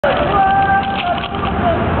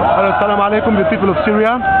Assalamu alaikum, the people of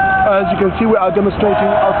Syria. As you can see, we are demonstrating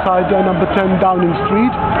outside number 10 Downing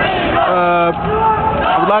Street.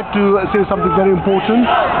 I would like to say something very important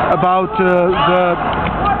about the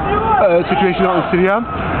situation in Syria.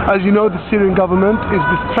 As you know, the Syrian government is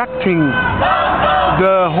distracting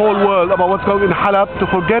the whole world about what's going on in Halab to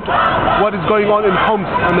forget what is going on in Homs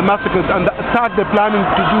and the massacres and the attack they're planning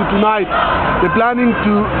to do tonight. They're planning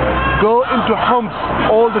to go into Homs,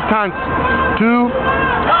 all the tanks, to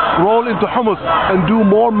roll into Homs and do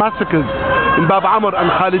more massacres in Bab Amr and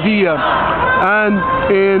Khalidiyya and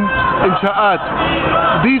in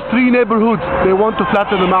Sha'at. These three neighborhoods, they want to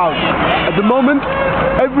flatten them out. At the moment,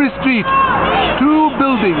 every street, 2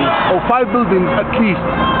 buildings or 5 buildings at least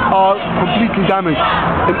are completely damaged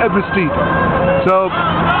in every street. So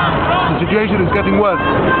the situation is getting worse.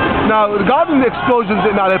 Now, regarding the explosions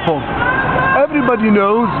in Aleppo, everybody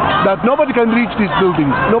knows that nobody can reach these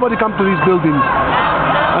buildings. Nobody comes to these buildings.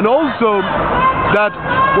 And also that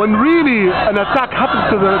when really an attack happens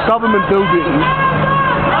to the government building,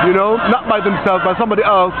 you know, not by themselves, by somebody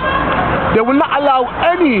else, they will not allow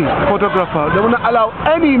any photographer, they will not allow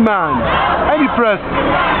any man, any press,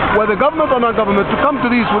 whether government or non-government, to come to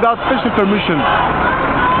these without special permission.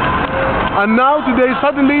 And now today,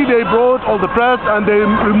 suddenly they brought all the press and they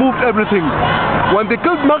removed everything. When they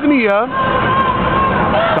killed Maghniya,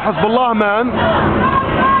 the Hezbollah man,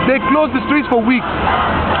 they closed the streets for weeks.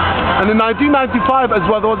 And in 1995 as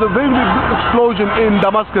well, there was a very big explosion in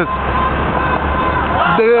Damascus.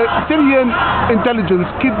 The Syrian intelligence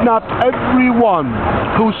kidnapped everyone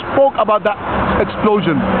who spoke about that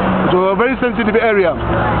explosion. It was a very sensitive area.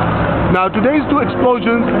 Now today's 2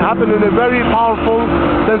 explosions happened in a very powerful,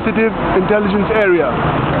 sensitive intelligence area.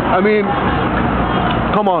 I mean,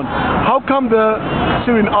 come on. How come the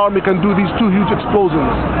Syrian army can do these 2 huge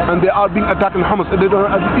explosions and they are being attacked in Homs and they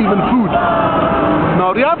don't have even food?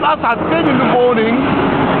 Now Maher Al Assad said in the morning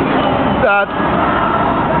that,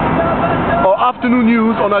 or afternoon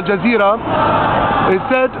news on Al Jazeera, he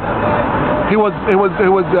said he was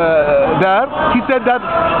there. He said that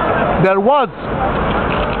there was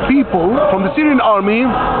people from the Syrian army,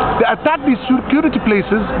 they attacked these security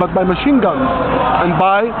places, but by machine guns and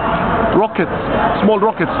by rockets, small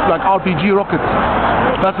rockets like RPG rockets.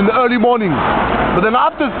 That's in the early morning. But then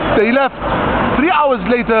after they left, 3 hours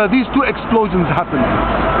later, these 2 explosions happened.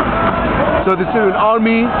 So the Syrian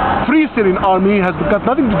army, Free Syrian Army, has got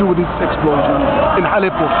nothing to do with this explosion in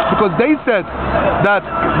Aleppo, because they said that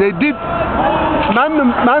they did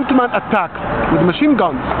man-to-man attack with machine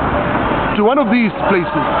guns to one of these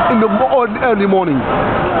places in the early morning.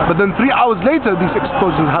 But then 3 hours later, these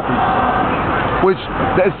explosions happened, which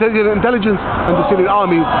the Syrian intelligence and the Syrian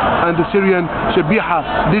army and the Syrian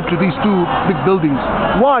Shebihah did to these 2 big buildings.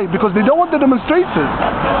 Why? Because they don't want the demonstrators.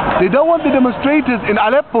 They don't want the demonstrators in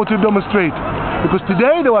Aleppo to demonstrate. Because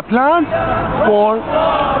today there were plans for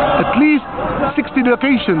at least 60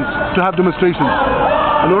 locations to have demonstrations.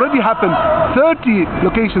 And already happened 30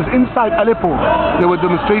 locations inside Aleppo they were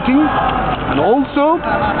demonstrating, and also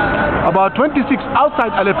about 26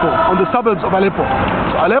 outside Aleppo, on the suburbs of Aleppo.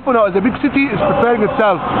 So Aleppo now as a big city is preparing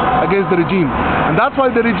itself against the regime, and that's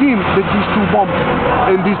why the regime did these 2 bombs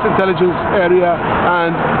in this intelligence area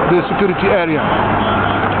and the security area.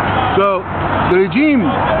 So the regime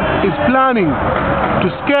is planning to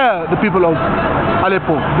scare the people of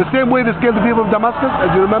Aleppo the same way they scared the people of Damascus,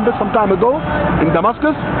 as you remember some time ago in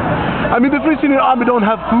Damascus. I mean, the Free Syrian Army don't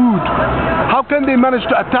have food. How can they manage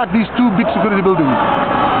to attack these 2 big security buildings?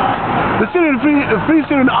 The Free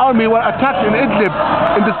Syrian Army were attacked in Idlib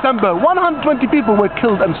in December. 120 people were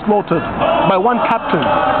killed and slaughtered by 1 captain.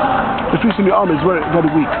 The Free Syrian Army is very, very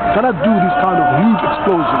weak. Cannot do these kind of huge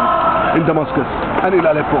explosions in Damascus and in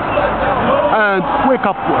Aleppo. And wake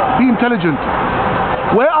up, be intelligent.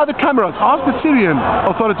 Where are the cameras? Ask the Syrian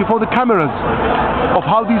authority for the cameras of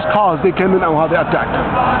how these cars they came in and how they attacked.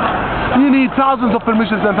 You need thousands of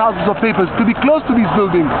permissions and thousands of papers to be close to these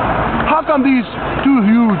buildings. How come these 2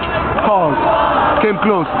 huge cars came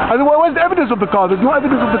close? And where's the evidence of the car? There's no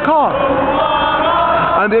evidence of the car.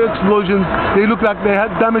 And the explosions, they look like they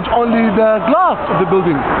had damaged only the glass of the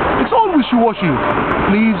building. It's all wishy-washy.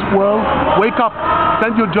 Please, world, wake up.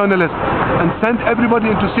 Send your journalists and send everybody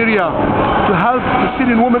into Syria to help the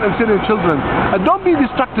Syrian women and Syrian children. And don't be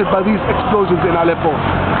distracted by these explosions in Aleppo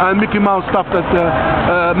and Mickey Mouse stuff that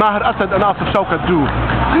Maher Al Assad and Shawkat do.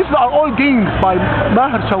 These are all games by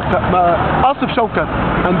Shawkat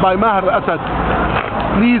and by Maher Al Assad.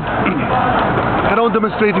 Please, around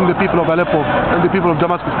demonstrating the people of Aleppo and the people of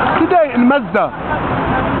Damascus. Today in Mazda,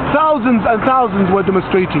 thousands and thousands were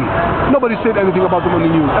demonstrating. Nobody said anything about them on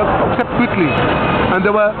the news, except quickly. And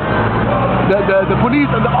they the police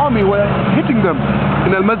and the army were hitting them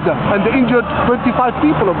in Al-Mazda, and they injured 25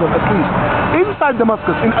 people of them at least. Inside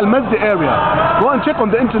Damascus, in Al-Mazda area. Go and check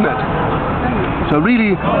on the internet. So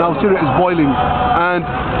really, now Syria is boiling, and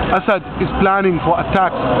Assad is planning for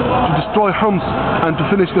attacks to destroy Homs and to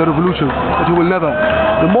finish the revolution, but he will never.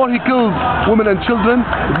 The more he kills women and children,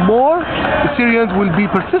 the more the Syrians will be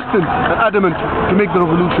persistent and adamant to make the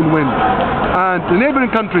revolution win. And the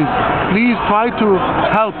neighboring countries, please try to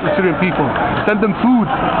help the Syrian people. Send them food,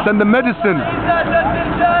 send them medicine,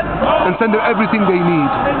 and send them everything they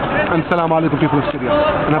need. And Assalamu alaikum, people of Syria,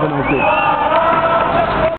 and have a nice day.